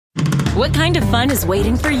What kind of fun is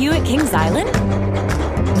waiting for you at Kings Island?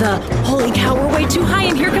 The holy cow, we're way too high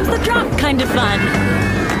and here comes the drop kind of fun.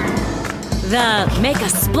 The make a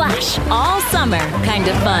splash all summer kind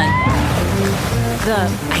of fun. The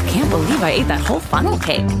I can't believe I ate that whole funnel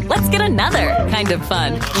cake. Let's get another kind of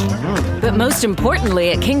fun. But most importantly,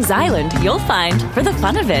 at Kings Island, you'll find for the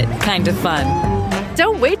fun of it kind of fun.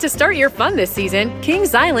 Don't wait to start your fun this season.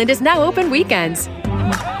 Kings Island is now open weekends.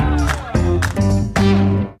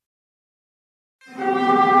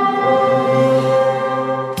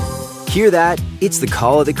 Hear that? It's the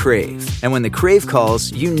call of the Crave. And when the Crave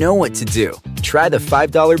calls, you know what to do. Try the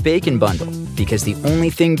 $5 Bacon Bundle, because the only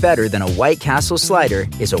thing better than a White Castle slider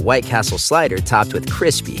is a White Castle slider topped with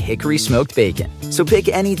crispy hickory smoked bacon. So pick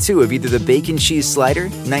any two of either the Bacon Cheese Slider,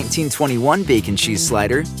 1921 Bacon Cheese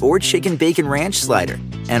Slider, or Chicken Bacon Ranch Slider.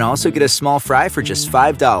 And also get a small fry for just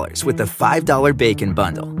 $5 with the $5 Bacon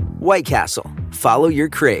Bundle. White Castle. Follow your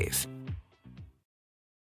Crave.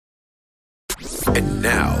 And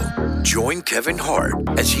now, join Kevin Hart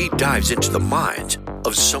as he dives into the minds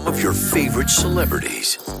of some of your favorite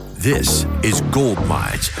celebrities. This is Gold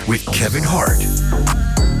Mines with Kevin Hart.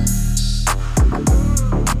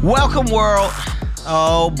 Welcome, world.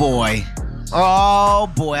 Oh, boy.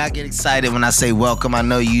 Oh, boy. I get excited when I say welcome. I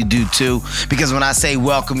know you do, too. Because when I say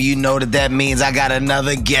welcome, you know that means I got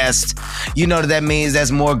another guest. You know that means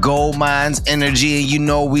that's more Gold Mines energy. And you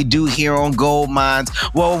know we do here on Gold Mines.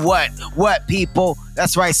 Well, what? What, people?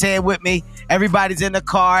 That's right. Say it with me. Everybody's in the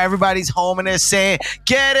car. Everybody's home. And they're saying,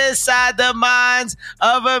 get inside the minds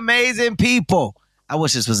of amazing people. I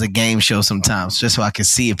wish this was a game show sometimes, just so I could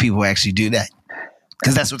see if people actually do that.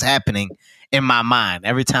 Because that's what's happening in my mind.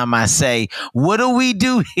 Every time I say, what do we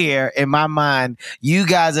do here? In my mind, you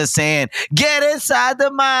guys are saying, get inside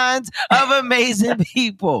the minds of amazing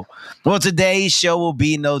people. Well, today's show will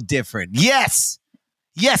be no different. Yes.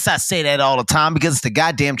 Yes, I say that all the time because it's the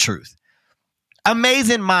goddamn truth.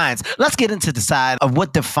 Amazing minds. Let's get into the side of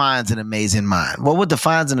what defines an amazing mind. Well, what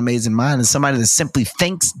defines an amazing mind is somebody that simply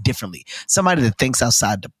thinks differently. Somebody that thinks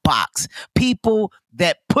outside the box. People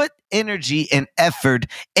that put energy and effort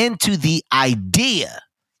into the idea.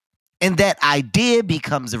 And that idea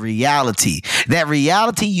becomes a reality. That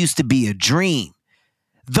reality used to be a dream.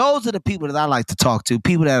 Those are the people that I like to talk to.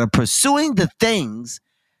 People that are pursuing the things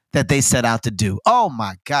that they set out to do. Oh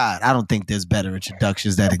my God. I don't think there's better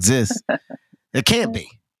introductions that exist. There can't be.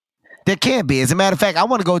 There can't be. As a matter of fact, I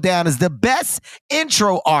want to go down as the best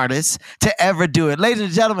intro artist to ever do it. Ladies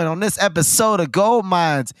and gentlemen, on this episode of Gold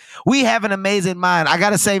Mines, we have an amazing mind. I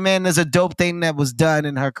got to say, man, there's a dope thing that was done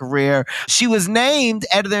in her career. She was named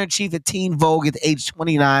editor-in-chief at Teen Vogue at age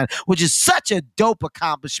 29, which is such a dope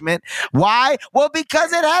accomplishment. Why? Well,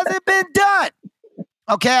 because it hasn't been done.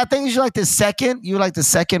 Okay, I think you're like the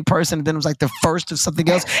second person, and then it was like the first of something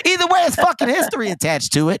else. Either way, it's fucking history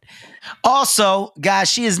attached to it. Also, guys,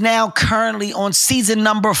 she is now currently on season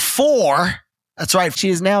number 4. That's right. She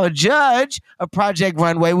is now a judge of Project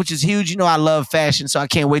Runway, which is huge. You know I love fashion, so I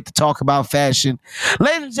can't wait to talk about fashion.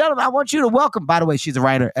 Ladies and gentlemen, I want you to welcome, by the way, she's a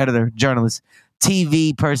writer, editor, journalist,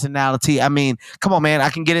 TV personality. I mean, come on, man, I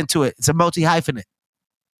can get into it. It's a multi-hyphenate.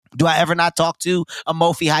 Do I ever not talk to a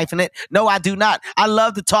multi-hyphenate? No, I do not. I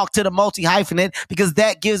love to talk to the multi-hyphenate because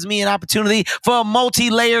that gives me an opportunity for a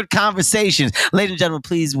multi-layered conversations. Ladies and gentlemen,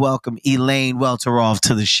 please welcome Elaine Welteroth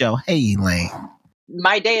to the show. Hey, Elaine.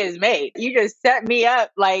 My day is made. You just set me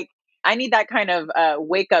up. Like, I need that kind of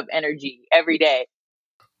wake-up energy every day.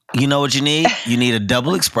 You know what you need? You need a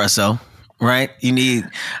double espresso. Right? You need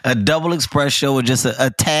a double espresso with just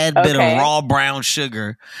a tad bit of raw brown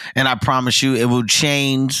sugar. And I promise you, it will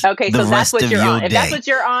change the rest of your day. If that's what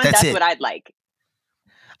you're on, that's what I'd like.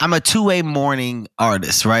 I'm a 2A morning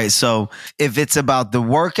artist, right? So if it's about the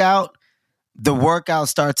workout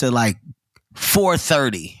starts at like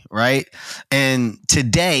 4:30, right? And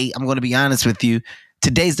today, I'm going to be honest with you,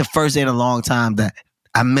 today's the first day in a long time that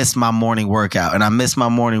I missed my morning workout. And I missed my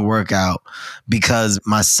morning workout because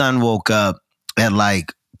my son woke up at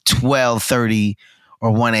like 12:30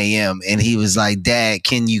 or 1 a.m. And he was like, Dad,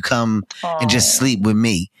 can you come and just sleep with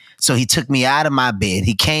me? So he took me out of my bed.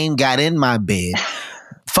 He came, got in my bed,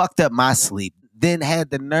 fucked up my sleep, then had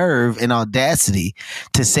the nerve and audacity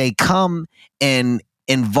to say, come and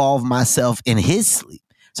involve myself in his sleep.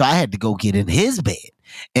 So I had to go get in his bed.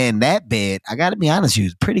 And that bed, I got to be honest with you,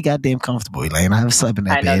 was pretty goddamn comfortable, Elaine. I slept in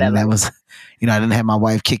that bed. And that was, I didn't have my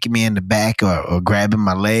wife kicking me in the back or grabbing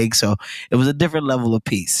my leg. So it was a different level of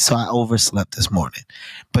peace. So I overslept this morning.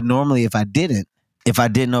 But normally if I didn't, If I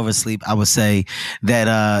didn't oversleep, I would say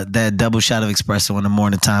that that double shot of espresso in the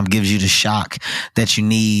morning time gives you the shock that you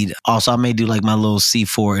need. Also, I may do like my little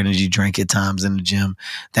C4 energy drink at times in the gym.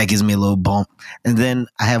 That gives me a little bump. And then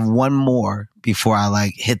I have one more before I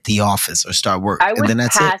like hit the office or start work. I And would then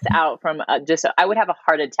that's pass it. out from I would have a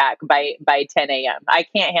heart attack by 10 a.m. I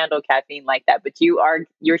can't handle caffeine like that, but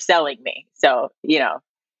you're selling me. So,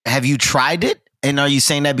 Have you tried it? And are you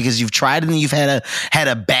saying that because you've tried it and you've had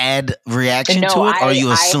a bad reaction no, to it? Or are you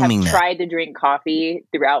I have assuming that? tried to drink coffee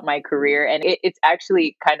throughout my career, and it's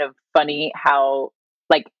actually kind of funny how,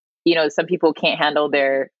 like, some people can't handle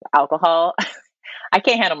their alcohol. I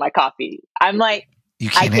can't handle my coffee. I'm like,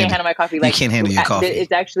 I can't handle my coffee. You Like, can't handle your coffee.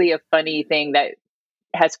 it's actually a funny thing that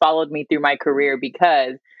has followed me through my career,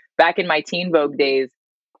 because back in my Teen Vogue days,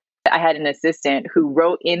 I had an assistant who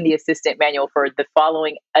wrote in the assistant manual for the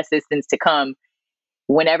following assistants to come: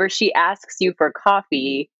 whenever she asks you for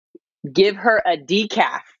coffee, give her a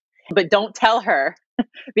decaf, but don't tell her,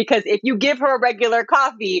 because if you give her a regular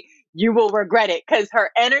coffee, you will regret it, because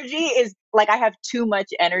her energy is like, I have too much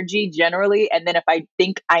energy generally. And then if I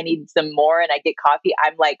think I need some more and I get coffee,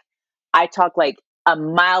 I'm like, I talk like a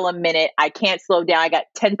mile a minute. I can't slow down. I got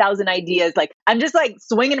 10,000 ideas. Like, I'm just like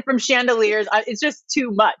swinging from chandeliers. It's just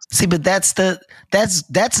too much. See, but that's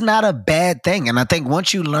not a bad thing. And I think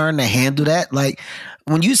once you learn to handle that, like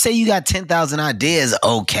when you say you got 10,000 ideas,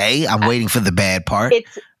 okay, I'm waiting for the bad part.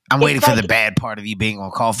 I'm waiting for the bad part of you being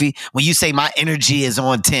on coffee. When you say my energy is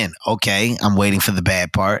on 10, okay, I'm waiting for the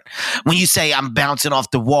bad part. When you say I'm bouncing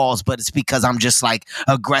off the walls, but it's because I'm just like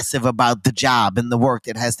aggressive about the job and the work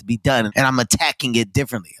that has to be done and I'm attacking it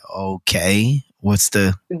differently. Okay. What's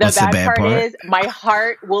the bad part? Is my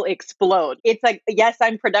heart will explode. It's like, yes,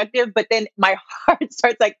 I'm productive, but then my heart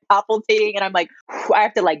starts like palpitating and I'm like, I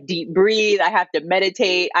have to like deep breathe. I have to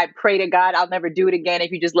meditate. I pray to God, I'll never do it again. If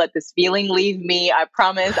you just let this feeling leave me, I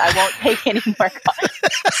promise I won't take any more coffee.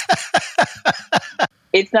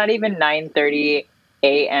 It's not even 9:30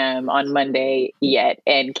 a.m. on Monday yet.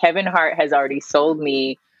 And Kevin Hart has already sold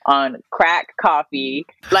me on crack coffee.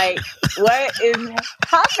 Like, what is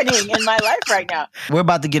happening in my life right now? We're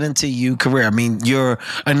about to get into your career. I mean, you're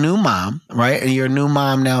a new mom, right? And you're a new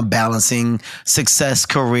mom now, balancing success,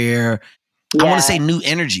 career. Yeah. I want to say new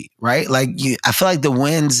energy, right? Like I feel like the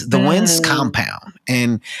wins compound.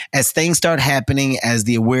 And as things start happening, as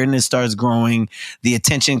the awareness starts growing, the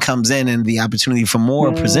attention comes in and the opportunity for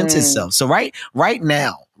more presents itself. So right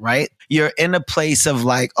now, right? You're in a place of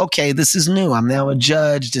like, okay, this is new. I'm now a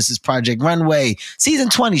judge. This is Project Runway. Season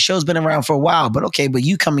 20 show's been around for a while, but okay, but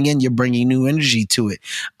you coming in, you're bringing new energy to it.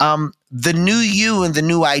 The new you and the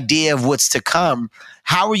new idea of what's to come.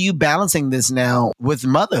 How are you balancing this now with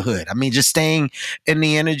motherhood? I mean, just staying in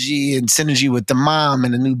the energy and synergy with the mom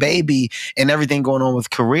and the new baby and everything going on with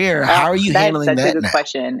career. How are you handling that? That's a good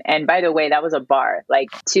question. And by the way, that was a bar. Like,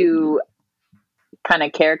 to kind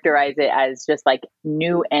of characterize it as just like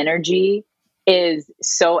new energy is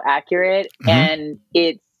so accurate. And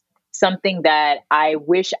it's something that I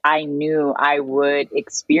wish I knew I would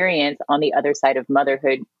experience on the other side of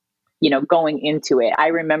motherhood, going into it. I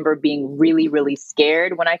remember being really, really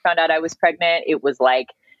scared when I found out I was pregnant. It was like,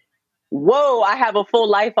 whoa, I have a full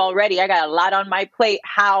life already. I got a lot on my plate.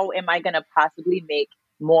 How am I going to possibly make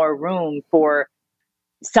more room for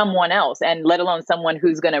someone else, and let alone someone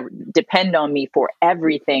who's going to depend on me for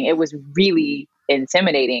everything? It was really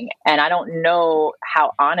intimidating. And I don't know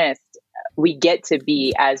how honest we get to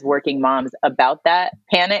be as working moms about that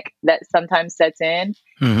panic that sometimes sets in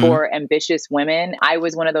for ambitious women. I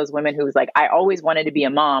was one of those women who was like, I always wanted to be a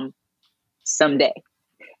mom someday.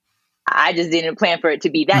 I just didn't plan for it to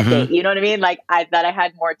be that day. You know what I mean? Like, I thought I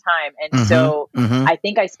had more time. And so I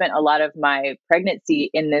think I spent a lot of my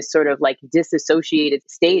pregnancy in this sort of like disassociated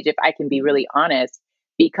stage, if I can be really honest,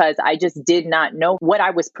 because I just did not know what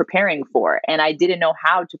I was preparing for. And I didn't know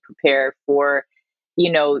how to prepare for,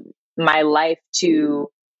 my life to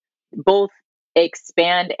both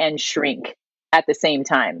expand and shrink at the same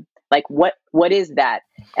time. Like, what is that?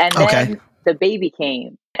 And then the baby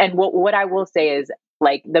came. And what I will say is,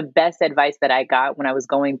 like, the best advice that I got when I was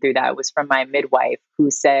going through that was from my midwife, who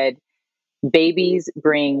said, babies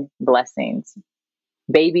bring blessings.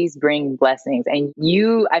 Babies bring blessings. And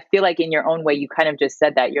I feel like in your own way, you kind of just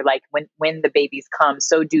said that. You're like, when the babies come,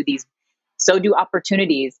 so do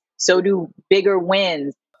opportunities, so do bigger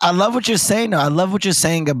wins. I love what you're saying, though. I love what you're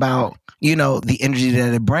saying about, the energy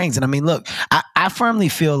that it brings. And I mean, look, I firmly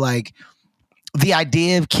feel like the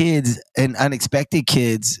idea of kids and unexpected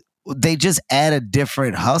kids, they just add a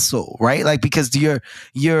different hustle, right? Like, because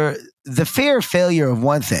you're the fear of failure of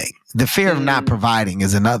one thing, the fear of not providing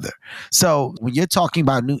is another. So when you're talking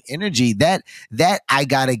about new energy, that I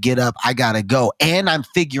gotta get up, I gotta go, and I'm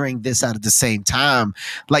figuring this out at the same time.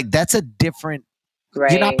 Like that's a different.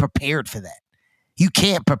 You're not Right. prepared for that. You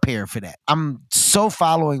can't prepare for that. I'm so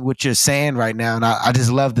following what you're saying right now, and I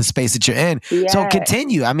just love the space that you're in. So Yeah.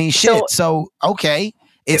 continue. I mean, shit. So okay.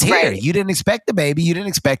 It's here. Right. You didn't expect the baby. You didn't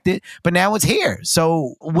expect it, but now it's here.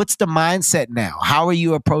 So what's the mindset now? How are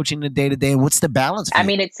you approaching the day to day, and what's the balance for I you?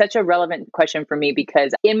 mean, it's such a relevant question for me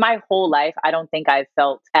because in my whole life, I don't think I've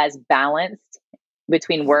felt as balanced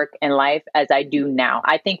between work and life as I do now.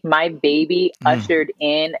 I think my baby ushered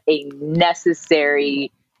in a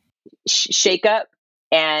necessary shakeup,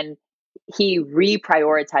 and he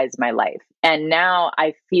reprioritized my life. And now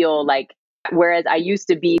I feel like, whereas I used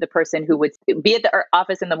to be the person who would be at the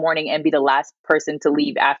office in the morning and be the last person to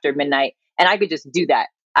leave after midnight, and I could just do that.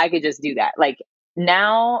 Like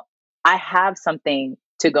now I have something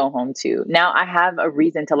to go home to. Now I have a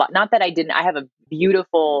reason to, not that I didn't, I have a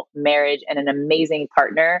beautiful marriage and an amazing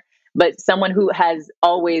partner, but someone who has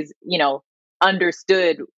always,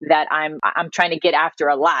 understood that I'm trying to get after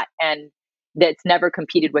a lot, and that's never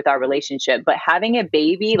competed with our relationship. But having a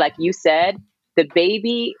baby, like you said, the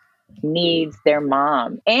baby needs their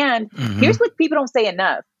mom. And here's what people don't say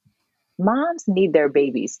enough. Moms need their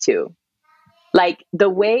babies too. Like the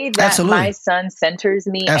way that Absolutely. my son centers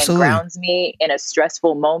me Absolutely. and grounds me in a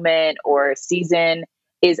stressful moment or season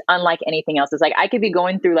is unlike anything else. It's like I could be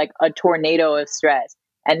going through like a tornado of stress,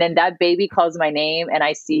 and then that baby calls my name and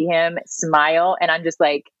I see him smile and I'm just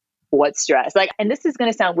like, what stress? Like, and this is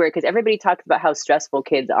going to sound weird because everybody talks about how stressful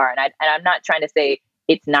kids are. And I'm not trying to say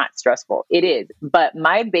it's not stressful. It is. But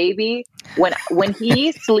my baby, when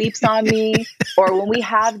he sleeps on me or when we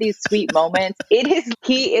have these sweet moments,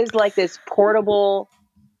 he is like this portable,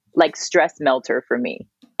 like stress melter for me.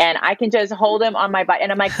 And I can just hold him on my body.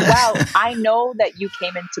 And I'm like, wow, I know that you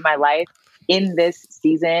came into my life in this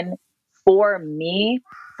season for me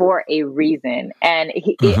for a reason. And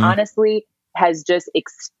it honestly has just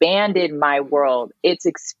expanded my world. It's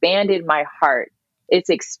expanded my heart. It's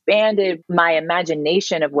expanded my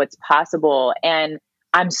imagination of what's possible. And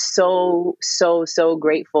I'm so, so, so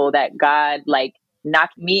grateful that God like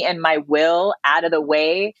knocked me and my will out of the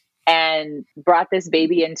way and brought this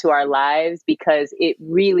baby into our lives, because it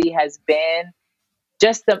really has been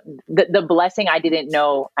just the blessing I didn't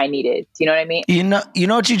know I needed. Do you know what I mean? You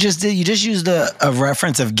know what you just did? You just used a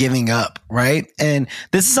reference of giving up, right? And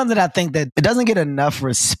this is something I think that it doesn't get enough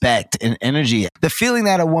respect and energy. The feeling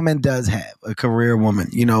that a woman does have, a career woman,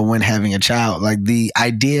 when having a child, like the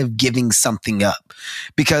idea of giving something up,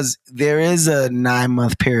 because there is a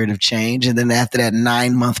 9-month period of change. And then after that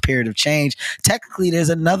 9-month period of change, technically there's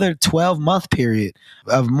another 12-month period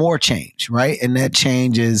of more change, right? And that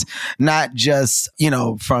change is not just,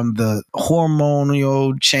 from the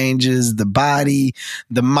hormonal changes, the body,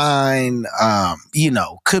 the mind,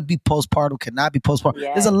 could be postpartum, could not be postpartum.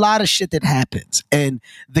 Yes. There's a lot of shit that happens. And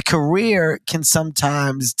the career can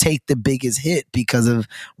sometimes take the biggest hit because of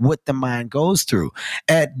what the mind goes through.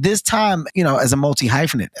 At this time, as a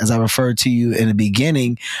multi-hyphenate, as I referred to you in the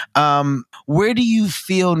beginning, where do you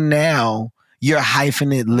feel now your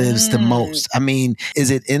hyphenate lives the most? I mean,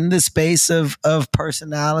 is it in the space of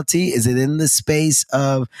personality? Is it in the space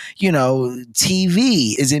of,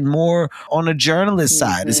 TV? Is it more on a journalist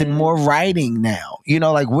side? Is it more writing now?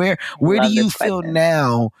 Like where do you feel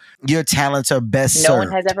now your talents are best served? No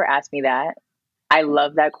one has ever asked me that. I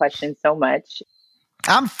love that question so much.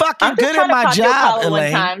 I'm fucking good at my job,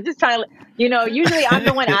 Elaine. I'm just trying to, usually I'm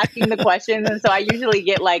the one asking the questions. And so I usually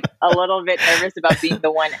get like a little bit nervous about being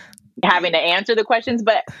the one having to answer the questions.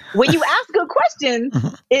 But when you ask good questions,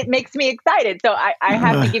 it makes me excited. So I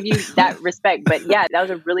have to give you that respect. But yeah, that was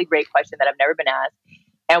a really great question that I've never been asked.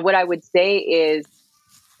 And what I would say is,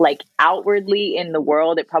 like, outwardly in the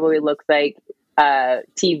world, it probably looks like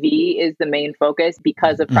TV is the main focus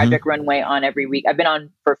because of Project Runway on every week. I've been on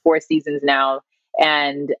for 4 seasons now.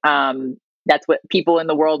 And that's what people in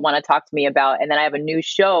the world want to talk to me about. And then I have a new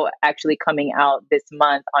show actually coming out this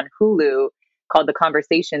month on Hulu called The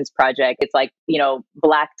Conversations Project. It's like,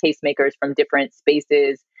 Black tastemakers from different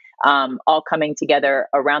spaces, all coming together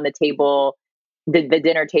around the table, the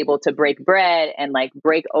dinner table, to break bread and like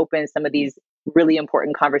break open some of these really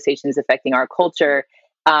important conversations affecting our culture.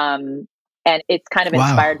 And it's kind of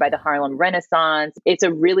inspired by the Harlem Renaissance. It's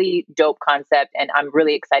a really dope concept and I'm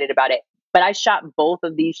really excited about it. But I shot both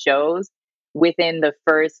of these shows within the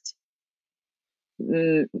first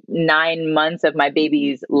 9 months of my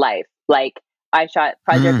baby's life. Like, I shot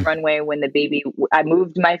Project Runway when I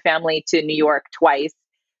moved my family to New York twice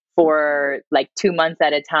for like 2 months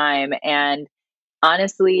at a time. And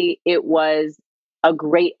honestly, it was a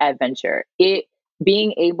great adventure. It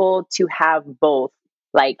being able to have both,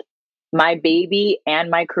 like my baby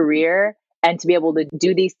and my career, and to be able to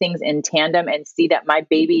do these things in tandem and see that my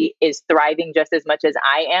baby is thriving just as much as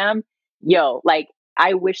I am. Yo, like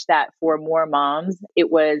I wish that for more moms.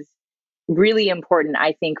 It was really important,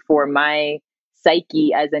 I think, for my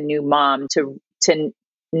psyche as a new mom to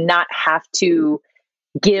not have to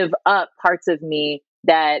give up parts of me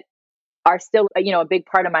that are still, a big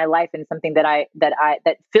part of my life, and something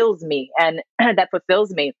that fills me and that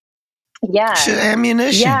fulfills me. Yeah. It's your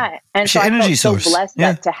ammunition. Yeah. And It's so your I energy felt so source. blessed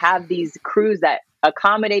Yeah. that to have these crews that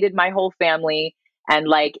accommodated my whole family. And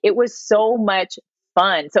like, it was so much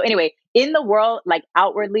fun. So anyway, in the world, like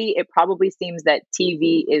outwardly, it probably seems that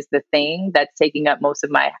TV is the thing that's taking up most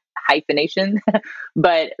of my hyphenation,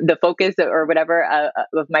 but the focus or whatever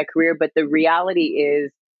of my career. But the reality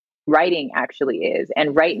is, writing actually is.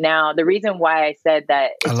 And right now, the reason why I said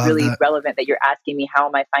that I it's love really that. relevant that you're asking me, how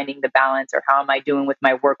am I finding the balance, or how am I doing with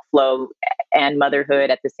my workflow and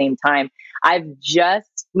motherhood at the same time? I've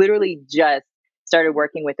literally just started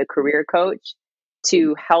working with a career coach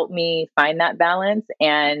to help me find that balance.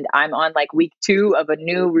 And I'm on like week 2 of a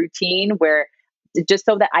new routine where just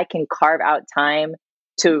so that I can carve out time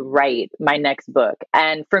to write my next book.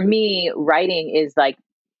 And for me, writing is like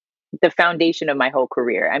the foundation of my whole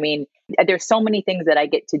career. I mean, there's so many things that I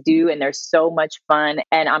get to do, and there's so much fun,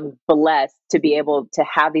 and I'm blessed to be able to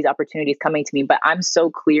have these opportunities coming to me. But I'm so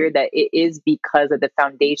clear that it is because of the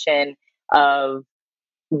foundation of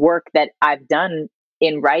work that I've done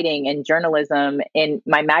in writing and journalism, in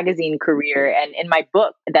my magazine career, and in my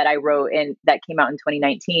book that I wrote and that came out in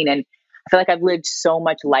 2019. And I feel like I've lived so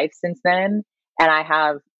much life since then, and I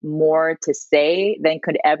have more to say than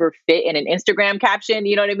could ever fit in an Instagram caption,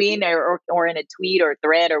 you know what I mean? Or in a tweet or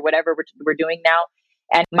thread or whatever we're doing now.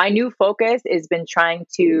 And my new focus has been trying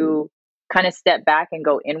to kind of step back and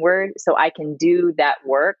go inward so I can do that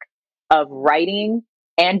work of writing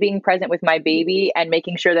and being present with my baby and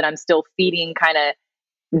making sure that I'm still feeding kind of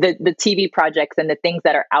the TV projects and the things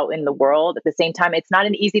that are out in the world at the same time. It's not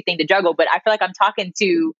an easy thing to juggle, but I feel like I'm talking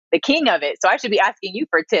to the king of it. So I should be asking you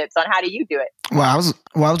for tips on how do you do it? Well, I was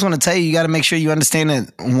going to tell you, you got to make sure you understand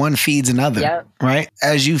that one feeds another, Yep. right?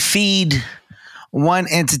 As you feed one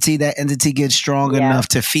entity, that entity gets strong enough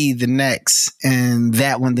to feed the next, and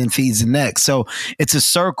that one then feeds the next. So it's a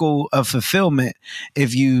circle of fulfillment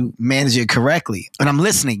if you manage it correctly. And I'm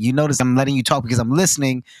listening. You notice I'm letting you talk because I'm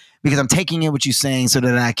listening, because I'm taking in what you're saying so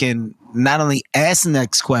that I can not only ask the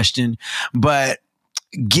next question, but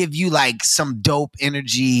give you like some dope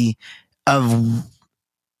energy of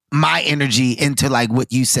my energy into like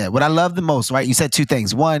what you said. What I love the most, right? You said 2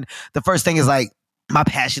 things. One, the first thing is like my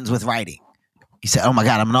passions with writing. You said, oh my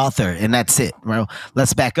God, I'm an author, and that's it. Well,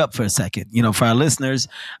 let's back up for a second. For our listeners,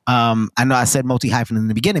 I know I said multi-hyphen in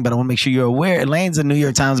the beginning, but I want to make sure you're aware Elaine's a New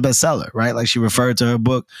York Times bestseller, right? Like she referred to her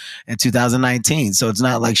book in 2019. So it's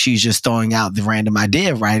not like she's just throwing out the random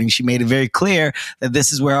idea of writing. She made it very clear that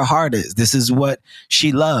this is where her heart is. This is what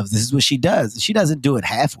she loves. This is what she does. She doesn't do it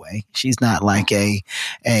halfway. She's not like a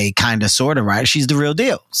kind of sort of writer. She's the real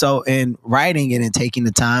deal. So in writing it and taking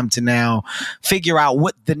the time to now figure out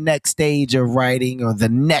what the next stage of writing or the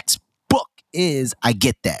next book is, I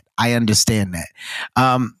get that. I understand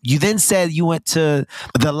that. You then said you went to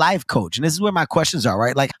the life coach, and this is where my questions are,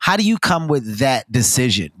 right? Like, how do you come with that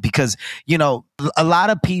decision? Because, a lot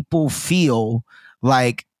of people feel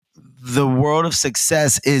like the world of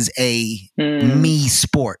success is a me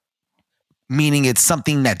sport, meaning it's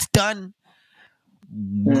something that's done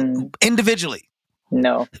individually.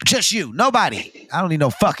 No. Just you, nobody. I don't need no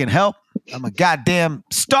fucking help. I'm a goddamn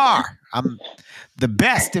star. I'm the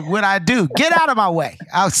best at what I do. Get out of my way.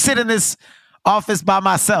 I'll sit in this office by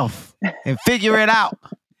myself and figure it out,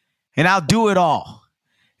 and I'll do it all.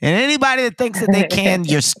 And anybody that thinks that they can,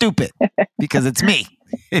 you're stupid, because it's me.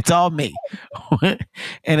 It's all me.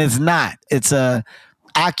 And it's not. It's a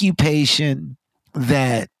occupation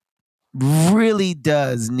that really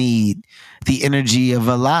does need the energy of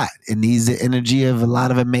a lot. It needs the energy of a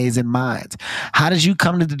lot of amazing minds. How did you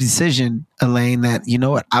come to the decision, Elaine, that, you know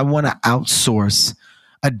what, I want to outsource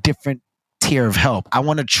a different tier of help? I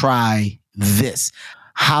want to try this.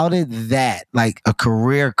 How did that, like a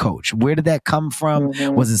career coach, where did that come from?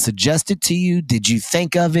 Was it suggested to you? Did you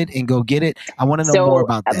think of it and go get it? I want to know more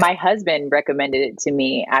about that. My husband recommended it to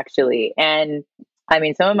me, actually. And I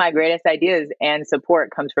mean, some of my greatest ideas and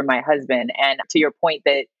support comes from my husband. And to your point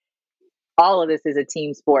that all of this is a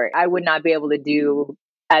team sport, I would not be able to do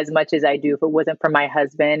as much as I do if it wasn't for my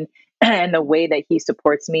husband and the way that he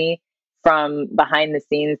supports me from behind the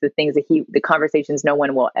scenes, the things that the conversations no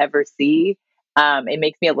one will ever see. It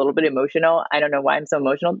makes me a little bit emotional. I don't know why I'm so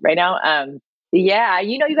emotional right now. Yeah,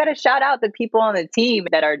 you got to shout out the people on the team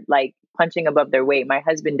that are like punching above their weight. My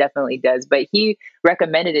husband definitely does, but he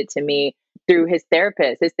recommended it to me through his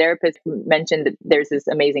therapist. His therapist mentioned that there's this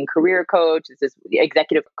amazing career coach, this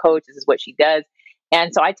executive coach, this is what she does.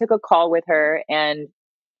 And so I took a call with her, and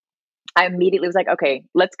I immediately was like, okay,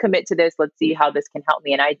 let's commit to this. Let's see how this can help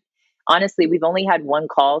me. And honestly, we've only had one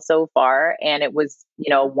call so far, and it was,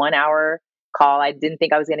 a 1 hour call. I didn't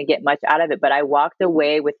think I was going to get much out of it, but I walked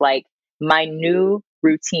away with like my new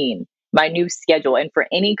routine, my new schedule. And for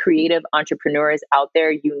any creative entrepreneurs out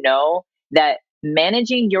there, that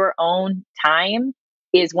managing your own time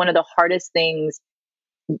is one of the hardest things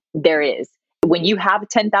there is. When you have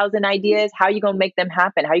 10,000 ideas, how are you going to make them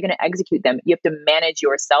happen? How are you going to execute them? You have to manage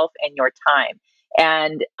yourself and your time.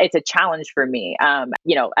 And it's a challenge for me.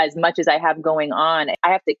 As much as I have going on,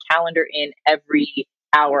 I have to calendar in every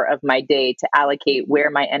hour of my day to allocate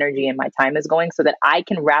where my energy and my time is going so that I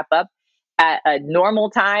can wrap up at a normal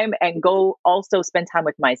time and go also spend time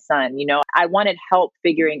with my son. I wanted help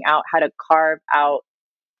figuring out how to carve out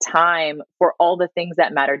time for all the things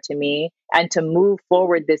that matter to me and to move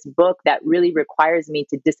forward this book that really requires me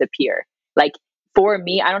to disappear. Like for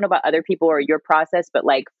me, I don't know about other people or your process, but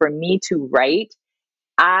like for me to write,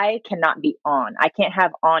 I cannot be on. I can't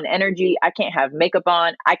have on energy. I can't have makeup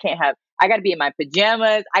on. I got to be in my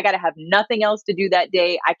pajamas. I got to have nothing else to do that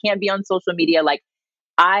day. I can't be on social media. Like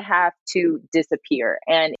I have to disappear.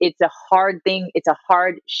 And it's a hard thing. It's a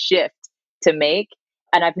hard shift to make.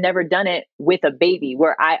 And I've never done it with a baby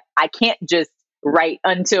where I can't just write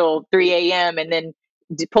until 3 a.m. and then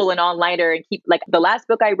pull an all-nighter and keep, like the last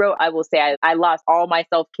book I wrote, I will say I lost all my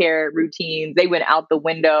self-care routines. They went out the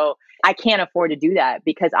window. I can't afford to do that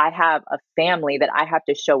because I have a family that I have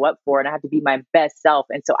to show up for and I have to be my best self.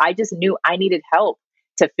 And so I just knew I needed help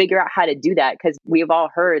to figure out how to do that because we've all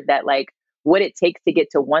heard that like what it takes to get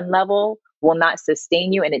to one level will not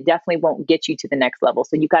sustain you and it definitely won't get you to the next level.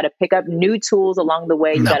 So you got to pick up new tools along the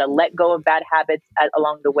way. You got to let go of bad habits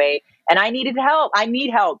along the way. And I needed help. I need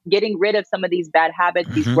help getting rid of some of these bad habits,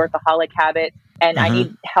 these workaholic habits. And I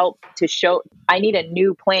need help I need a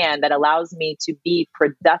new plan that allows me to be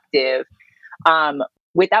productive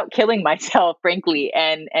without killing myself, frankly,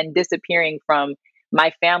 and disappearing from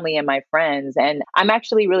my family and my friends. And I'm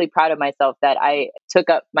actually really proud of myself that I took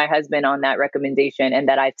up my husband on that recommendation and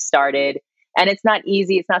that I've started. And it's not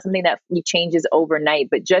easy. It's not something that changes overnight,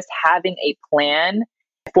 but just having a plan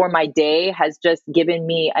for my day has just given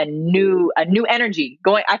me a new energy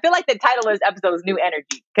going. I feel like the title of this episode is New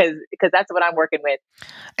Energy because that's what I'm working with.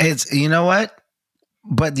 It's, you know what?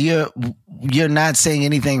 But you're not saying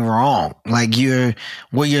anything wrong. Like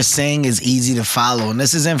what you're saying is easy to follow. And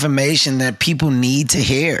this is information that people need to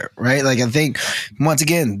hear, right? Like I think once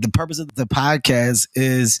again, the purpose of the podcast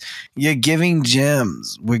is you're giving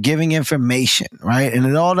gems. We're giving information, right? And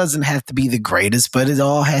it all doesn't have to be the greatest, but it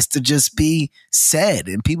all has to just be said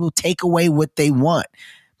and people take away what they want.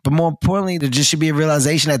 But more importantly, there just should be a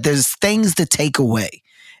realization that there's things to take away.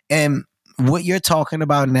 And what you're talking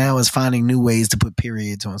about now is finding new ways to put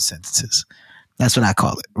periods on sentences. That's what I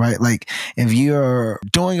call it, right? Like if you're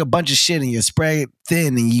doing a bunch of shit and you're spread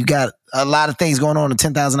thin and you got a lot of things going on and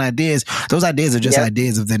 10,000 ideas, those ideas are just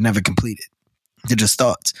ideas if they're never completed. They're just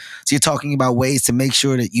thoughts. So you're talking about ways to make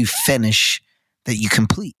sure that you finish, that you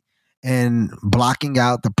complete, and blocking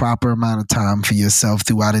out the proper amount of time for yourself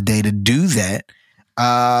throughout a day to do that.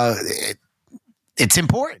 It's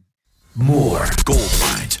important. More Gold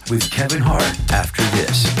Mines with Kevin Hart after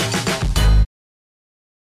this.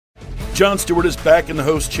 Jon Stewart is back in the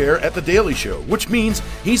host chair at The Daily Show, which means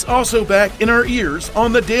he's also back in our ears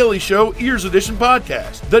on The Daily Show Ears Edition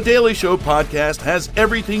podcast. The Daily Show podcast has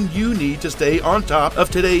everything you need to stay on top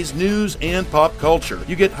of today's news and pop culture.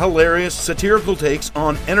 You get hilarious, satirical takes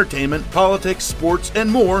on entertainment, politics, sports,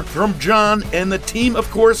 and more from Jon and the team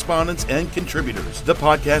of correspondents and contributors. The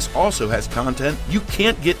podcast also has content you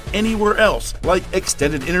can't get anywhere else, like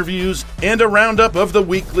extended interviews and a roundup of the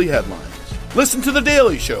weekly headlines. Listen to The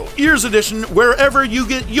Daily Show, Ears Edition, wherever you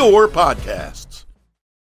get your podcasts.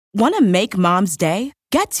 Want to make Mom's Day?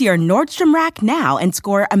 Get to your Nordstrom Rack now and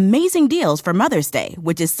score amazing deals for Mother's Day,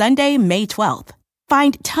 which is Sunday, May 12th.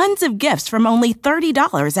 Find tons of gifts from only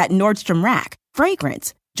 $30 at Nordstrom Rack.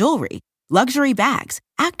 Fragrance, jewelry, luxury bags,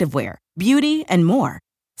 activewear, beauty, and more.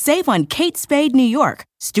 Save on Kate Spade New York,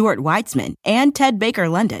 Stuart Weitzman, and Ted Baker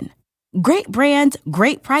London. Great brands,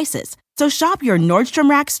 great prices. So shop your Nordstrom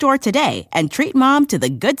Rack store today and treat Mom to the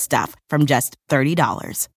good stuff from just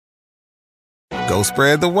 $30. Go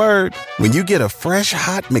spread the word. When you get a fresh,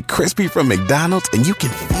 hot McCrispy from McDonald's and you can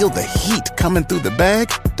feel the heat coming through the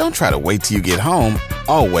bag, don't try to wait till you get home.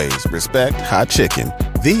 Always respect hot chicken.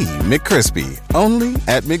 The McCrispy, only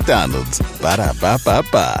at McDonald's.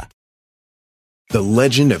 Ba-da-ba-ba-ba. The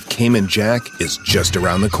legend of Cayman Jack is just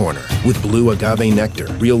around the corner. With blue agave nectar,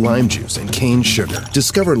 real lime juice, and cane sugar.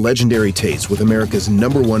 Discover legendary taste with America's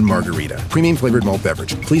 #1 margarita. Premium flavored malt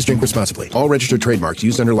beverage. Please drink responsibly. All registered trademarks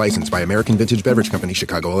used under license by American Vintage Beverage Company,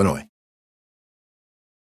 Chicago, Illinois.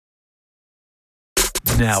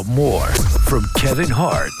 Now more from Kevin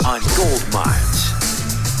Hart on Gold Mines.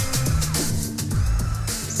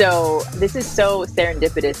 So this is so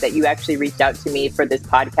serendipitous that you actually reached out to me for this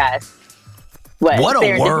podcast. What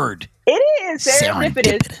a word. It is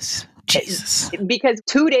serendipitous. Jesus. Because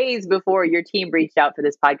 2 days before your team reached out for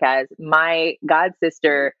this podcast, my god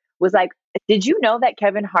sister was like, did you know that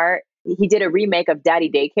Kevin Hart, he did a remake of Daddy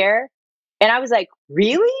Daycare? And I was like,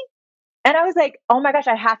 really? And I was like, oh my gosh,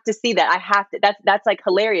 I have to see that. I have to. That's like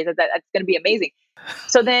hilarious. That's going to be amazing.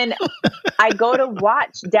 So then I go to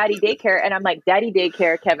watch Daddy Daycare and I'm like, Daddy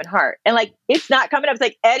Daycare, Kevin Hart. And like, it's not coming up. It's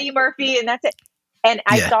like Eddie Murphy and that's it. And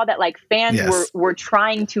I saw that like fans were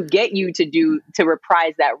trying to get you to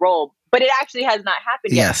reprise that role, but it actually has not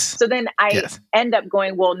happened yet. So then I end up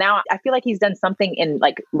going, well, now I feel like he's done something in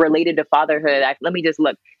like related to fatherhood. Let me just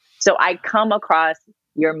look. So I come across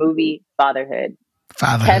your movie, Fatherhood.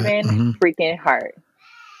 Kevin freaking Hart.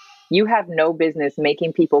 You have no business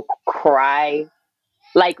making people cry.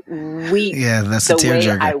 Like that's the a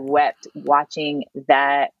tearjerker. way I wept watching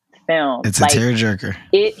that film. It's like, a tearjerker.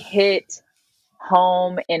 It hit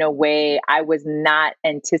home in a way I was not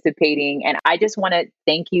anticipating. And I just want to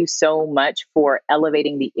thank you so much for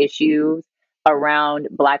elevating the issues around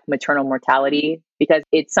Black maternal mortality, because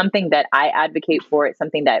it's something that I advocate for. It's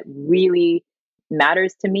something that really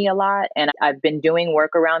matters to me a lot. And I've been doing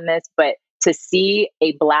work around this, but to see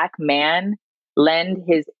a Black man lend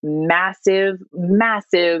his massive,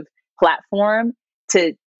 massive platform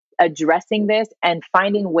to addressing this and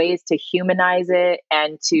finding ways to humanize it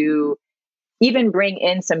and to even bring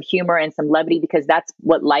in some humor and some levity, because that's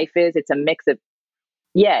what life is. It's a mix of,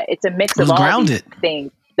 all these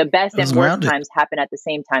things. The best and worst times happen at the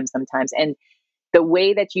same time sometimes. And the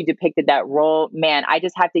way that you depicted that role, man, I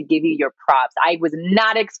just have to give you your props. I was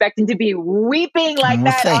not expecting to be weeping like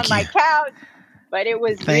that on my couch, but it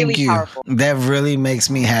was really powerful. That really makes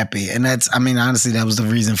me happy. And honestly, that was the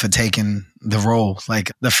reason for taking the role.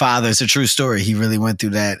 Like the father, it's a true story. He really went through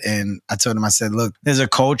that. And I told him, I said, look, there's a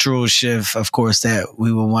cultural shift, of course, that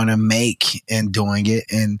we will want to make in doing it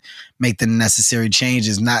and make the necessary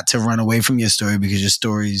changes, not to run away from your story because your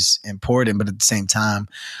story's important. But at the same time,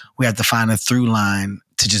 we have to find a through line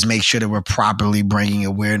to just make sure that we're properly bringing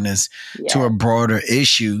awareness to a broader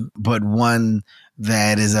issue, but one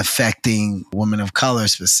that is affecting women of color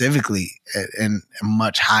specifically in a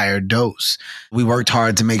much higher dose. We worked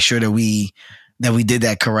hard to make sure that we did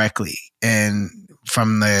that correctly. And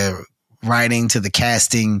from the writing to the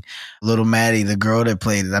casting, little Maddie, the girl that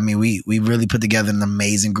played it, we really put together an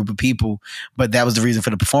amazing group of people, but that was the reason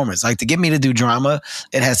for the performance. Like, to get me to do drama,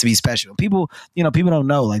 it has to be special. People don't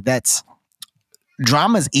know, like,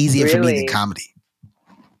 drama is easier for me than comedy.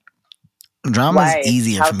 Drama is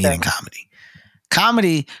easier for me than comedy.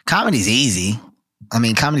 Comedy's easy.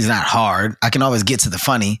 Comedy's not hard. I can always get to the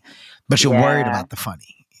funny, but you're worried about the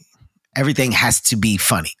funny. Everything has to be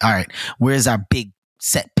funny. All right, where's our big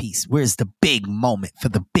set piece? Where's the big moment for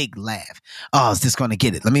the big laugh? Oh, is this going to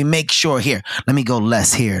get it? Let me make sure here. Let me go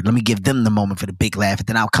less here. Let me give them the moment for the big laugh, and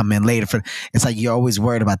then I'll come in later. It's like you're always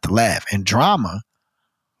worried about the laugh. In drama,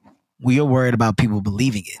 we are worried about people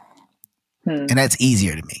believing it. And that's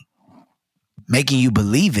easier to me. Making you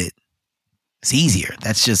believe it, it's easier.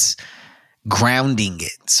 That's just grounding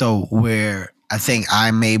it. So where I think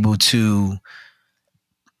I'm able to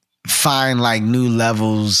find like new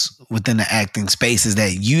levels within the acting spaces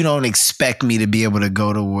that you don't expect me to be able to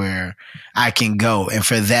go to where I can go. And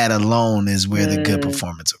for that alone is where the good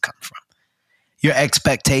performance will come from. Your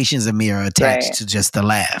expectations of me are attached to just the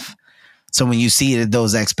laugh. So when you see that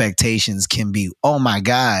those expectations can be, oh my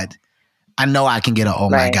God, I know I can get an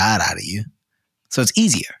oh my God out of you. So it's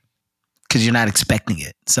easier because you're not expecting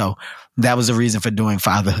it. So that was the reason for doing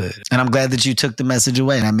Fatherhood. And I'm glad that you took the message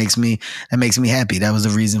away. That makes me happy. That was the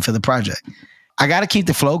reason for the project. I got to keep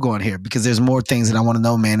the flow going here because there's more things that I want to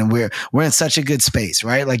know, man. And we're in such a good space,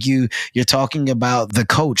 right? Like you're talking about the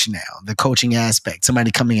coach now, the coaching aspect, somebody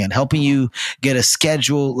coming in, helping you get a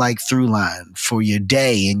schedule like through line for your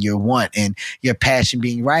day and your want and your passion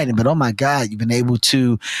being writing. But oh my God, you've been able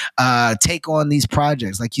to take on these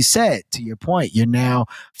projects. Like you said, to your point, you're now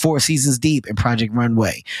 4 seasons deep in Project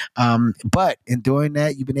Runway. But in doing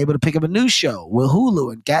that, you've been able to pick up a new show with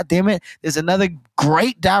Hulu. And goddamn it, there's another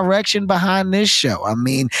great direction behind this show. I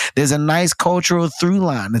mean, there's a nice cultural through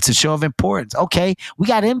line. It's a show of importance. Okay, we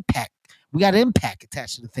got impact. We got impact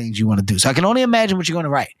attached to the things you want to do. So I can only imagine what you're going to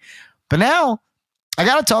write. But now I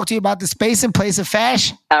got to talk to you about the space and place of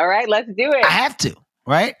fashion. All right, let's do it. I have to,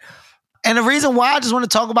 right? And the reason why I just want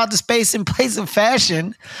to talk about the space and place of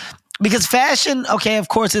fashion, because fashion, okay, of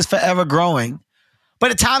course, is forever growing. But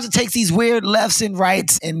at times it takes these weird lefts and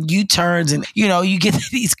rights and U-turns and, you get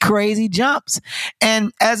these crazy jumps.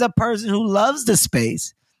 And as a person who loves the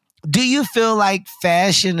space, do you feel like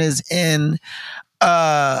fashion is in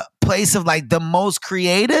a place of like the most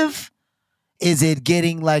creative? Is it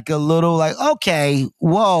getting like a little like, okay,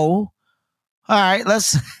 whoa, all right,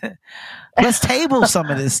 let's table some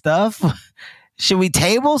of this stuff. Should we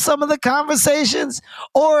table some of the conversations?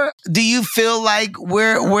 Or do you feel like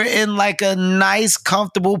we're in like a nice,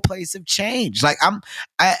 comfortable place of change? Like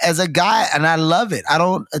I as a guy, and I love it. I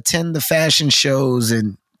don't attend the fashion shows,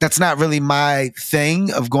 and that's not really my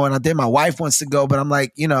thing of going out there. My wife wants to go, but I'm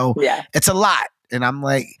like, it's a lot. And I'm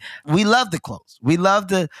like, we love the clothes. We love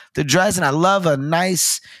the dress, and I love a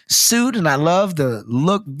nice suit, and I love the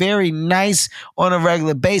look very nice on a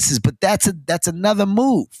regular basis. But that's another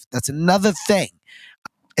move. That's another thing.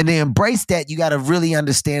 And to embrace that, you got to really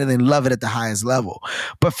understand it and love it at the highest level.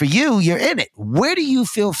 But for you, you're in it. Where do you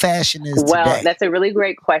feel fashion is today? Well, that's a really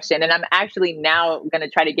great question. And I'm actually now going to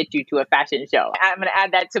try to get you to a fashion show. I'm going to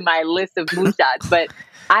add that to my list of moonshots. But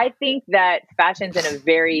I think that fashion's in a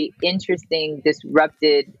very interesting,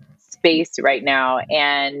 disrupted space right now.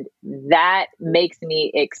 And that makes me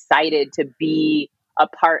excited to be a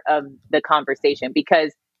part of the conversation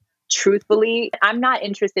because truthfully, I'm not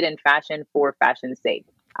interested in fashion for fashion's sake.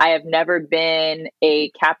 I have never been a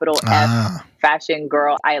capital F fashion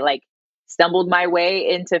girl. I stumbled my way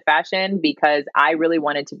into fashion because I really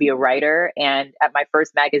wanted to be a writer. And at my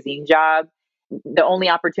first magazine job, the only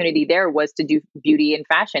opportunity there was to do beauty and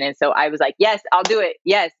fashion. And so I was like, yes, I'll do it.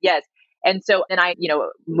 Yes, yes. And so then I,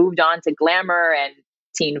 moved on to Glamour and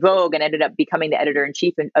Teen Vogue and ended up becoming the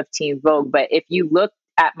editor-in-chief of Teen Vogue. But if you look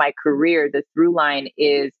at my career, the through line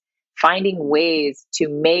is finding ways to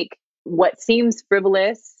make what seems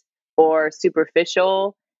frivolous or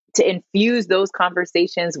superficial, to infuse those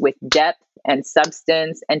conversations with depth and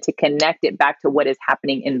substance and to connect it back to what is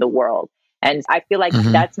happening in the world. And I feel like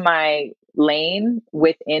that's my lane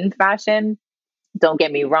within fashion. Don't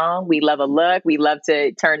get me wrong. We love a look. We love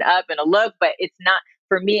to turn up in a look, but it's not,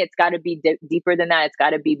 for me, it's got to be deeper than that. It's got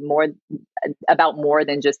to be more about more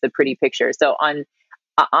than just the pretty picture. So on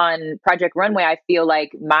Project Runway, I feel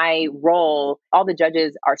like my role, all the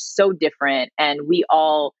judges are so different and we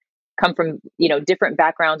all come from, different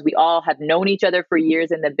backgrounds. We all have known each other for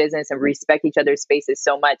years in the business and respect each other's spaces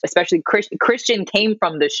so much, especially Christian came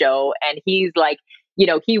from the show and he's like,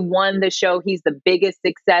 he won the show. He's the biggest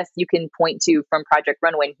success you can point to from Project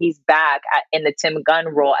Runway. And he's back in the Tim Gunn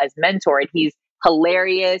role as mentor. And he's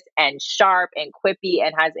hilarious and sharp and quippy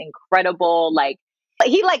and has incredible,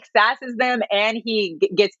 he sasses them and he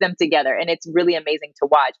gets them together. And it's really amazing to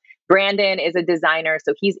watch. Brandon is a designer.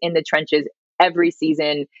 So he's in the trenches every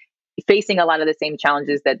season, facing a lot of the same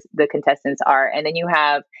challenges that the contestants are. And then you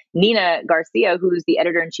have Nina Garcia, who's the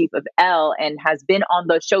editor-in-chief of Elle and has been on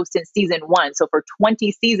the show since season 1. So for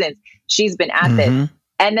 20 seasons, she's been at this.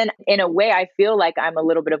 And then in a way, I feel like I'm a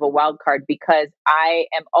little bit of a wild card because I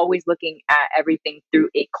am always looking at everything through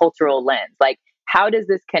a cultural lens. Like, how does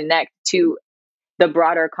this connect to the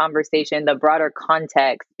broader conversation, the broader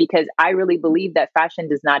context? Because I really believe that fashion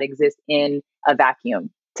does not exist in a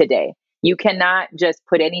vacuum today. You cannot just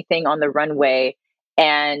put anything on the runway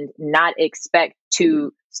and not expect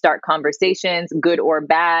to start conversations, good or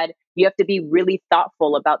bad. You have to be really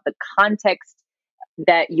thoughtful about the context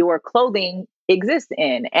that your clothing exists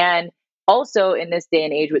in. And also in this day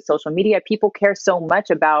and age with social media, people care so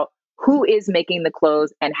much about who is making the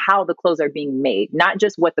clothes and how the clothes are being made, not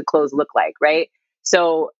just what the clothes look like, right?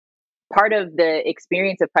 So part of the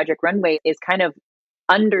experience of Project Runway is kind of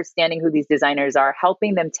understanding who these designers are,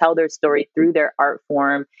 helping them tell their story through their art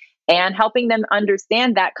form, and helping them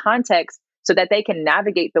understand that context so that they can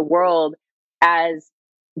navigate the world as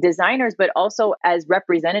designers, but also as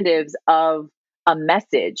representatives of a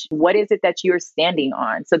message? What is it that you're standing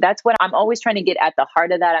on? So that's what I'm always trying to get at the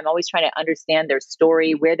heart of that. I'm always trying to understand their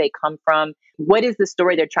story, where they come from. What is the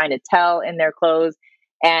story they're trying to tell in their clothes?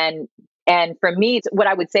 And for me, what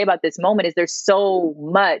I would say about this moment is there's so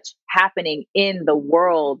much happening in the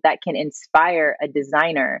world that can inspire a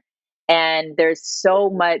designer. And there's so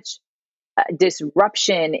much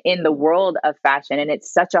disruption in the world of fashion, and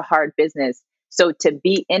it's such a hard business. So to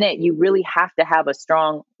be in it, you really have to have a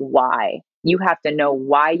strong why. You have to know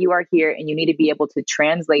why you are here, and you need to be able to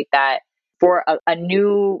translate that for a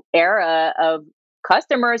new era of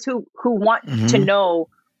customers who want to know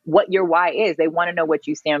what your why is. They want to know what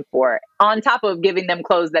you stand for, on top of giving them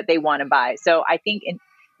clothes that they want to buy. So I think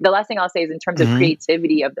the last thing I'll say is in terms of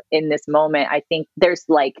creativity in this moment, I think there's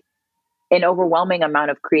like an overwhelming amount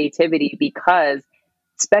of creativity because,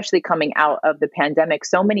 especially coming out of the pandemic,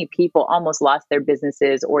 so many people almost lost their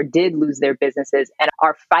businesses or did lose their businesses and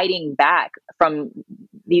are fighting back from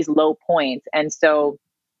these low points. And so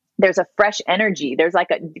there's a fresh energy. There's like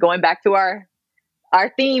going back to our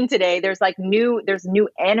theme today, there's new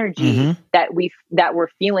energy that we're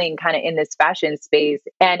feeling kind of in this fashion space.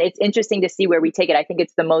 And it's interesting to see where we take it. I think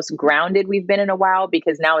it's the most grounded we've been in a while,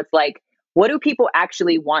 because now it's like, what do people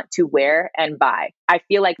actually want to wear and buy? I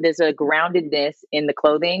feel like there's a groundedness in the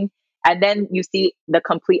clothing. And then you see the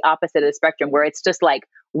complete opposite of the spectrum, where it's just like,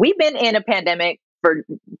 we've been in a pandemic for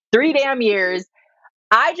 3 damn years.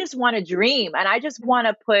 I just want to dream, and I just want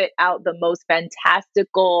to put out the most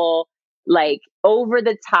fantastical, like over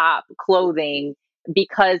the top clothing,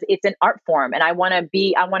 because it's an art form, and I want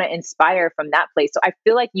to inspire from that place. So I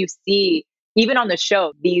feel like you see, even on the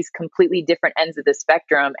show, these completely different ends of the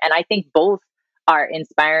spectrum. And I think both are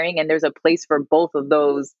inspiring, and there's a place for both of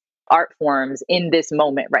those art forms in this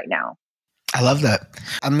moment right now. I love that.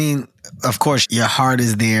 I mean, of course, your heart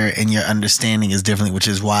is there and your understanding is different, which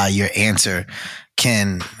is why your answer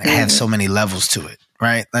can have so many levels to it,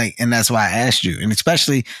 right? Like, and that's why I asked you. And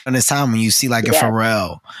especially in this time when you see like a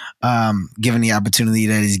Pharrell given the opportunity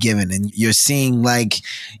that he's given, and you're seeing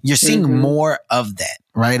more of that,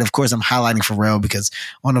 right? Of course, I'm highlighting Pharrell because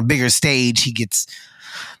on a bigger stage, he gets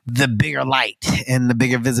the bigger light and the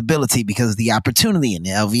bigger visibility because of the opportunity in the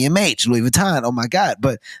LVMH, Louis Vuitton. Oh my God.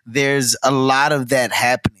 But there's a lot of that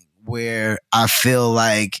happening where I feel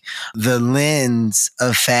like the lens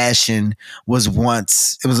of fashion was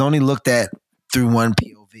only looked at through one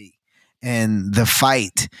POV, and the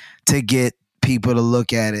fight to get people to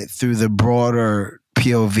look at it through the broader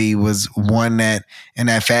POV was one that in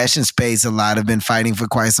that fashion space a lot have been fighting for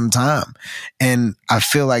quite some time. And I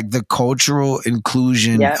feel like the cultural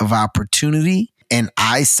inclusion of opportunity and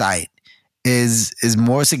eyesight is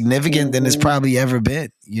more significant than it's probably ever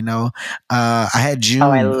been. You know, I had June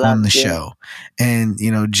on the show, and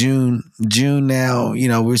you know, June now, you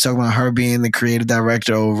know, we were talking about her being the creative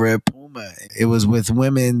director over at Puma. It was with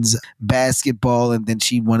women's basketball, and then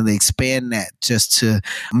she wanted to expand that just to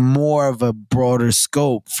more of a broader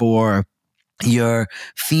scope for your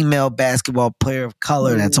female basketball player of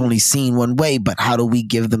color that's only seen one way, but how do we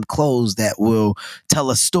give them clothes that will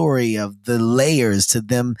tell a story of the layers to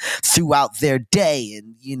them throughout their day?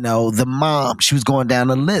 And, you know, the mom, she was going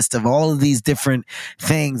down a list of all of these different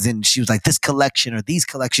things, and she was like, this collection or these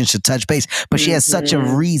collections should touch base. But she has such a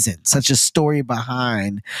reason, such a story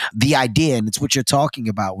behind the idea. And it's what you're talking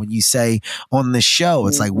about when you say on the show,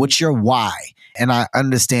 it's like, what's your why? And I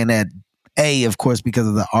understand that, of course, because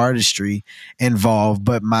of the artistry involved,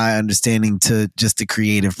 but my understanding to just the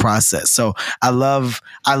creative process. So I love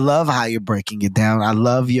how you're breaking it down. I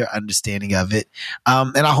love your understanding of it.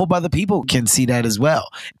 And I hope other people can see that as well.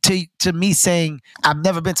 To me saying, I've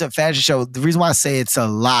never been to a fashion show, the reason why I say it's a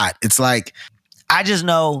lot, it's like, I just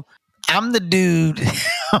know I'm the dude.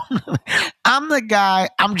 I'm the guy.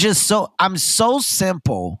 I'm so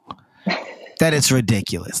simple that it's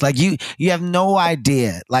ridiculous. Like you have no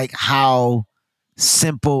idea like how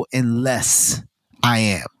simple and less I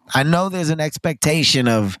am. I know there's an expectation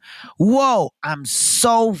of, whoa, I'm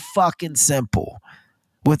so fucking simple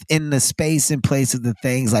within the space and place of the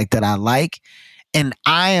things like that I like. And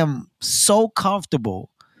I am so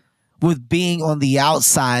comfortable with being on the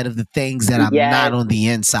outside of the things that I'm not on the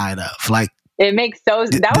inside of. Like, it makes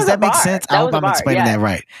does that make sense? I hope I'm explaining that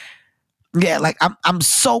right. Yeah, like I'm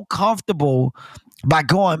so comfortable by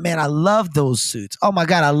going, man, I love those suits. Oh my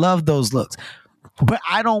God, I love those looks. But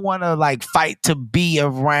I don't want to like fight to be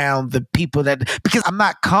around the people because I'm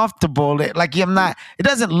not comfortable. Like it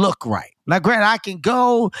doesn't look right. Like, granted, I can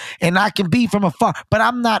go and I can be from afar, but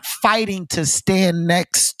I'm not fighting to stand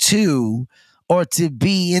next to or to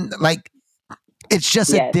be in, like, it's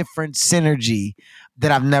just a different synergy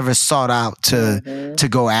that I've never sought out to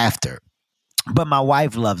go after. But my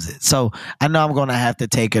wife loves it. So I know I'm going to have to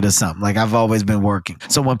take her to something. Like I've always been working.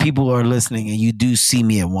 So when people are listening and you do see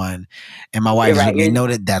me at one and my wife is with me, know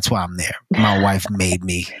that that's why I'm there. My wife made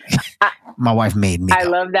me. My wife made me. I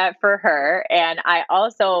love that for her. And I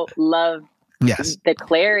also love the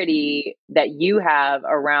clarity that you have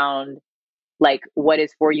around like what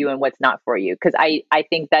is for you and what's not for you. Cause I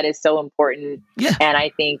think that is so important. Yeah. And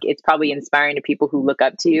I think it's probably inspiring to people who look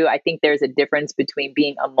up to you. I think there's a difference between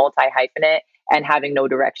being a multi-hyphenate and having no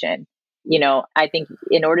direction. You know, I think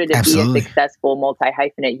in order to be a successful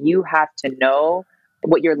multi-hyphenate, you have to know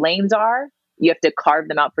what your lanes are. You have to carve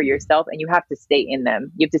them out for yourself and you have to stay in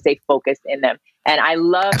them. You have to stay focused in them. And I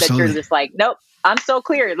love that you're just like, nope, I'm so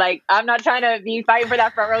clear. Like, I'm not trying to be fighting for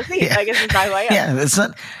that front row seat. Like, it's just not who I am. Yeah, that's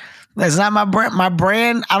not my brand. My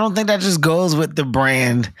brand, I don't think that just goes with the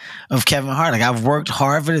brand of Kevin Hart. Like, I've worked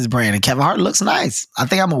hard for this brand, and Kevin Hart looks nice. I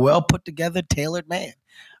think I'm a well put together, tailored man.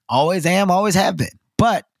 Always am, always have been.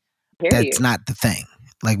 But that's not the thing.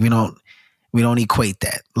 Like, we don't equate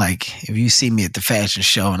that. Like, if you see me at the fashion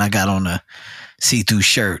show and I got on a see-through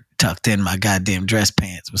shirt tucked in my goddamn dress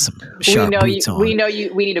pants with some sharp boots on. We know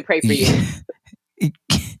you. We need to pray for you.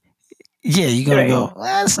 Yeah, you're going to go, well,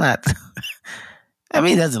 that's not... I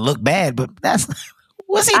mean, it doesn't look bad, but that's...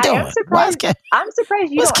 What's he doing? I'm surprised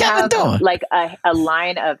you don't have doing? Like a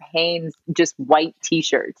line of Hanes just white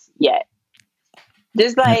t-shirts yet.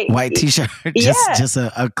 Just like white t-shirt, just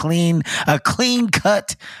a clean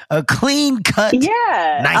cut.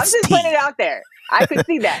 Yeah, nice I'm just putting it out there. I could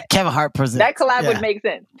see that. Kevin Hart presents. That collab would make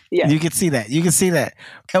sense. Yeah, you could see that.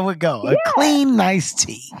 There we go. A clean, nice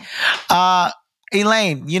tee.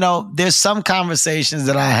 Elaine, you know, there's some conversations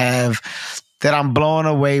that I have that I'm blown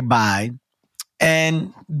away by,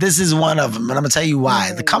 and this is one of them. And I'm gonna tell you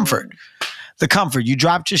why. The comfort. You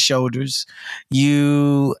dropped your shoulders.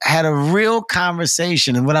 You had a real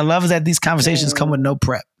conversation. And what I love is that these conversations come with no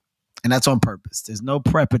prep. And that's on purpose. There's no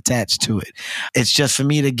prep attached to it. It's just for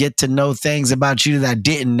me to get to know things about you that I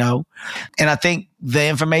didn't know. And I think the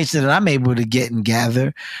information that I'm able to get and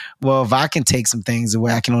gather, well, if I can take some things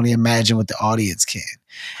away, I can only imagine what the audience can.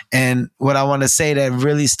 And what I want to say that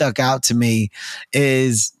really stuck out to me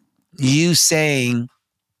is you saying,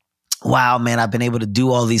 wow, man, I've been able to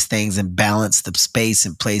do all these things and balance the space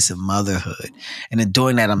and place of motherhood. And in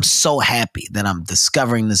doing that, I'm so happy that I'm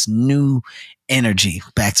discovering this new energy,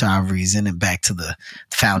 back to our reason and back to the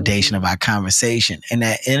foundation of our conversation. And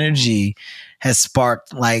that energy has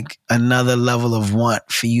sparked like another level of want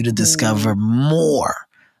for you to discover more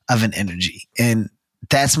of an energy. And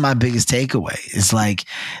that's my biggest takeaway. It's like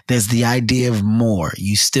there's the idea of more.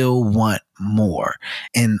 You still want more.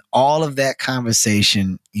 And all of that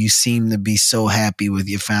conversation, you seem to be so happy with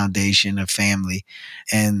your foundation of family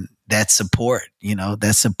and that support,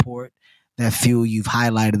 that fuel you've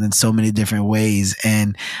highlighted in so many different ways.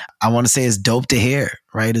 And I want to say it's dope to hear,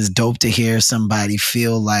 right? It's dope to hear somebody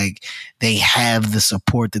feel like they have the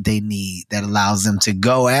support that they need that allows them to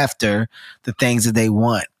go after the things that they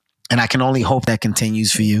want. And I can only hope that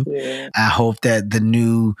continues for you. Yeah. I hope that the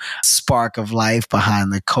new spark of life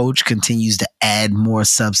behind the coach continues to add more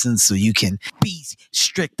substance so you can be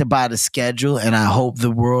strict about a schedule. And I hope the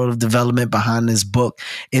world of development behind this book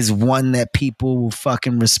is one that people will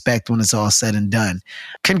fucking respect when it's all said and done.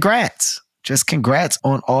 Congrats. Just congrats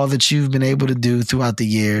on all that you've been able to do throughout the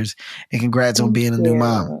years. And congrats on being a new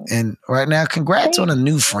mom. And right now, congrats on a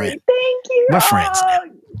new friend. Thank you. We're friends now.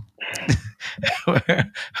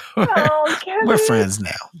 We're friends now.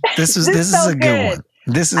 This is a good one.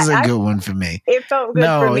 This is a good one for me. It felt good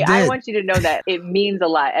for me. I want you to know that it means a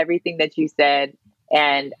lot, everything that you said.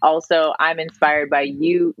 And also I'm inspired by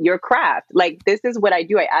your craft. Like, this is what I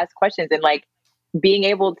do. I ask questions, and like being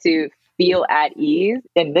able to feel at ease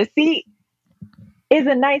in this seat is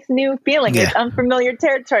a nice new feeling. Yeah. It's unfamiliar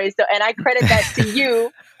territory. So, and I credit that to you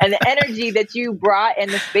and the energy that you brought and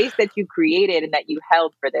the space that you created and that you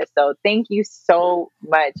held for this. So thank you so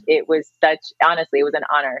much. It was honestly, it was an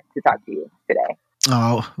honor to talk to you today.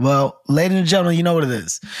 Oh, well, ladies and gentlemen, you know what it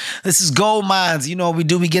is. This is Gold Minds. You know what we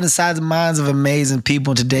do. We get inside the minds of amazing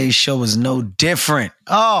people. Today's show is no different.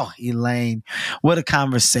 Oh, Elaine, what a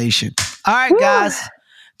conversation. All right, guys,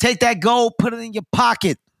 take that gold, put it in your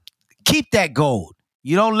pocket. Keep that gold.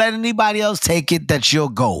 You don't let anybody else take it. That's your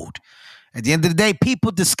gold. At the end of the day,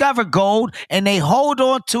 people discover gold and they hold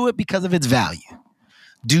on to it because of its value.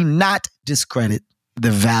 Do not discredit the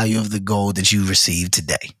value of the gold that you received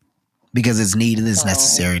today because it's needed, it's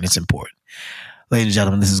necessary, and it's important. Ladies and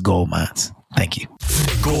gentlemen, this is Gold Minds. Thank you.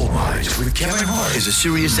 Gold Mines with Kevin Hart is a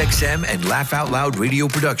SiriusXM and Laugh Out Loud radio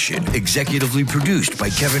production. Executively produced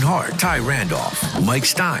by Kevin Hart, Ty Randolph, Mike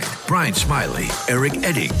Stein, Brian Smiley, Eric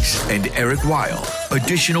Eddings, and Eric Weil.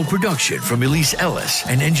 Additional production from Elise Ellis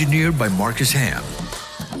and engineered by Marcus Ham.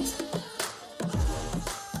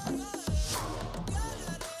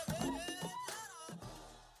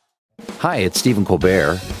 Hi, it's Stephen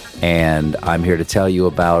Colbert, and I'm here to tell you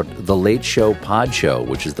about The Late Show Pod Show,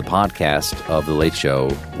 which is the podcast of The Late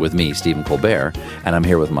Show with me, Stephen Colbert, and I'm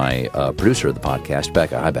here with my producer of the podcast,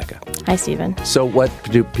 Becca. Hi, Becca. Hi, Stephen. So what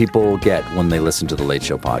do people get when they listen to The Late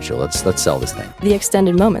Show Pod Show? Let's sell this thing. The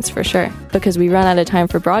extended moments, for sure, because we run out of time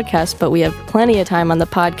for broadcast, but we have plenty of time on the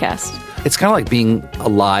podcast. It's kind of like being a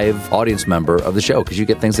live audience member of the show because you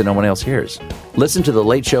get things that no one else hears. Listen to The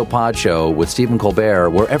Late Show Pod Show with Stephen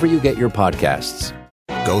Colbert wherever you get your podcasts.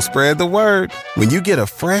 Go spread the word. When you get a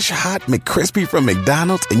fresh, hot McCrispy from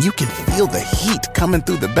McDonald's and you can feel the heat coming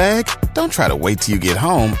through the bag, don't try to wait till you get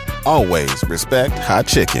home. Always respect hot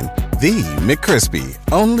chicken. The McCrispy,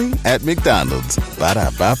 only at McDonald's.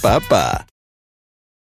 Ba-da-ba-ba-ba.